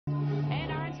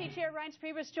Chair Reince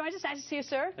Priebus joins us. Nice to see you,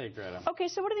 sir. Hey, Greta. Okay,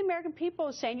 so what are the American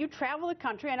people saying? You travel the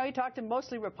country. I know you talk to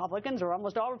mostly Republicans, or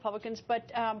almost all Republicans,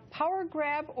 but power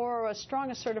grab or a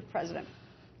strong, assertive president?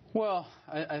 Well,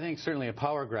 I think certainly a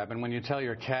power grab. And when you tell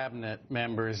your cabinet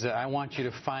members that I want you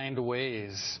to find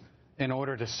ways in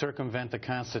order to circumvent the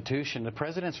Constitution, the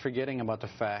president's forgetting about the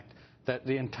fact that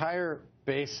the entire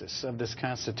basis of this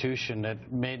Constitution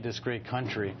that made this great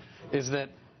country is that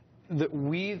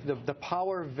the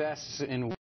power vests in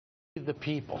we, the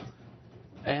people.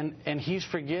 And he's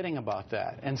forgetting about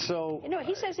that. And so, you know,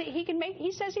 he says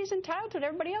he says he's entitled to it.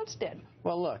 Everybody else did.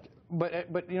 Well, look, but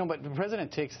the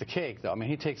president takes the cake, though. I mean,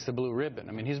 he takes the blue ribbon.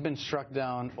 I mean, he's been struck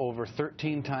down over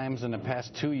 13 times in the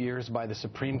past 2 years by the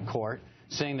Supreme Court,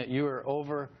 saying that you are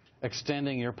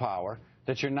overextending your power,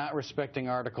 that you're not respecting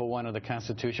Article 1 of the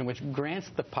Constitution, which grants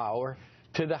the power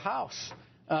to the House,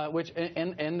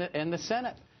 and the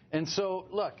Senate. And so,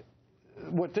 look,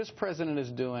 what this president is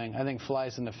doing, I think,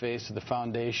 flies in the face of the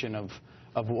foundation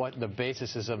of what the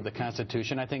basis is of the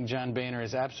Constitution. I think John Boehner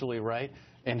is absolutely right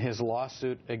in his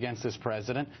lawsuit against this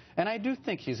president, and I do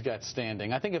think he's got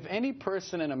standing. I think if any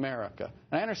person in America,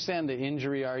 and I understand the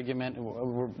injury argument,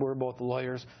 we're both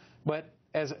lawyers, but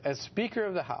as Speaker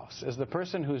of the House, as the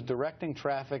person who's directing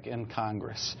traffic in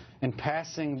Congress and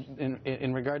passing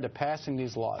in regard to passing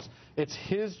these laws, it's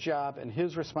his job and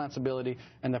his responsibility,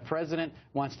 and the president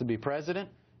wants to be president,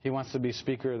 he wants to be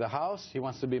Speaker of the House, he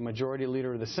wants to be Majority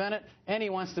Leader of the Senate, and he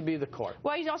wants to be the court.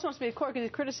 Well, he also wants to be the court because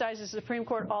he criticizes the Supreme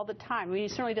Court all the time. I mean, he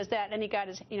certainly does that, and he got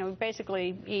his,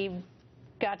 basically he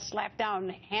got slapped down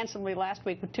handsomely last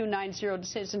week with 290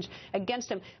 decisions against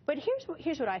him. But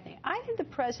here's what I think. I think the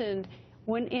president,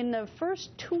 when in the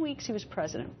first 2 weeks he was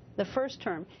president, the first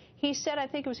term, he said, I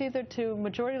think it was either to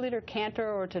Majority Leader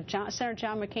Cantor or to Senator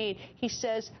John McCain, he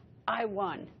says, I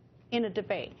won in a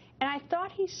debate. And I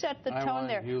thought he set the tone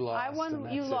there. You lost, I won,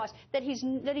 you lost. That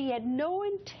he had no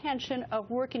intention of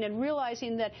working and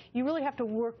realizing that you really have to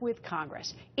work with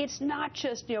Congress. It's not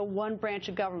just, one branch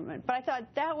of government. But I thought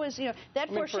that was, that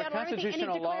foreshadowed everything, and he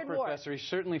declared war. For a constitutional law professor, he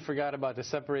certainly forgot about the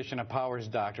separation of powers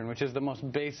doctrine, which is the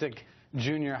most basic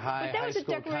junior high, high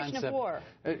school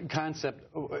concept.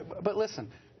 But listen,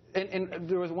 and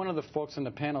there was one of the folks in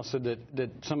the panel said that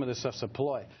some of this stuff's a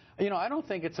ploy. I don't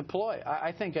think it's a ploy.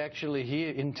 I think actually he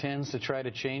intends to try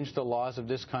to change the laws of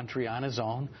this country on his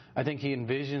own. I think he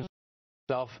envisions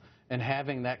himself in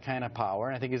having that kind of power,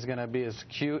 and I think he's going to be as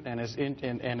cute and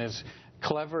as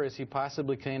clever as he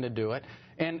possibly can to do it.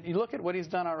 And you look at what he's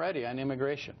done already on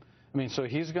immigration. I mean, so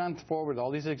he's gone forward with all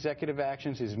these executive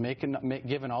actions. He's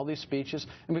given all these speeches.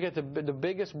 And we got the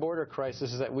biggest border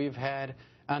crisis that we've had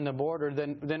on the border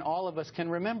than all of us can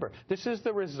remember. This is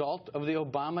the result of the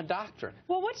Obama doctrine.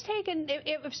 Well, what's taken,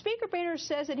 if Speaker Boehner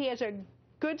says that he has a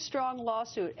good, strong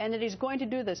lawsuit and that he's going to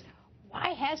do this, why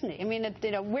hasn't he? I mean,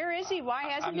 where is he? Why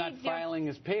hasn't he? I'm not filing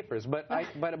his papers, but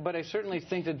I certainly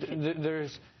think that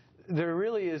there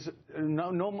really is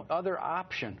no other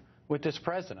option with this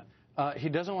president. He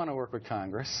doesn't want to work with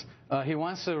Congress. He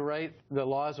wants to write the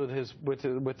laws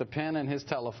with the pen and his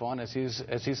telephone, as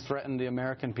he's threatened the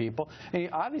American people. And he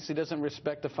obviously doesn't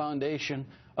respect the foundation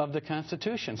of the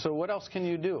Constitution. So what else can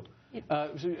you do?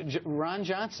 Ron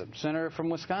Johnson, senator from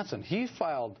Wisconsin, he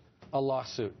filed a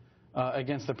lawsuit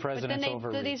against the president's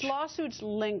overreach. Do these lawsuits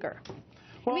linger?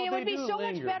 Well, I mean, it would be so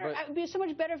much better. It would be so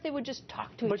much better if they would just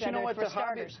talk to each other for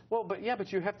starters. But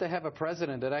you have to have a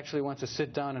president that actually wants to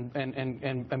sit down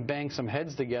and bang some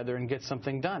heads together and get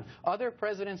something done. Other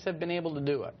presidents have been able to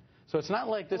do it. So it's not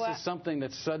like this is something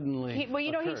that suddenly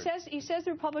occurred. He says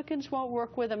the Republicans won't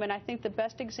work with him, and I think the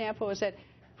best example is that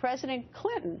President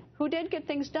Clinton, who did get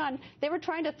things done, they were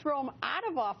trying to throw him out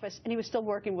of office, and he was still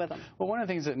working with them. Well, one of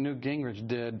the things that Newt Gingrich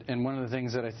did, and one of the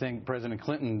things that I think President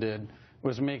Clinton did,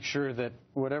 was make sure that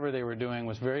whatever they were doing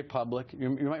was very public.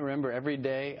 You might remember every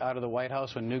day out of the White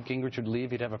House when Newt Gingrich would leave,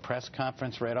 he'd have a press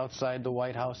conference right outside the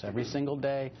White House every single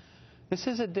day. This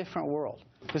is a different world.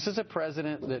 This is a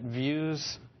president that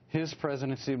views his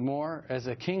presidency more as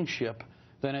a kingship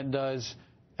than it does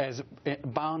as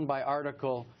bound by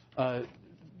Article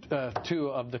 2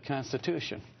 of the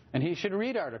Constitution. And he should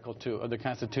read Article 2 of the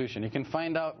Constitution. He can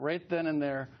find out right then and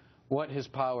there what his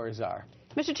powers are.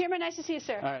 Mr. Chairman, nice to see you,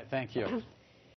 sir. All right, thank you.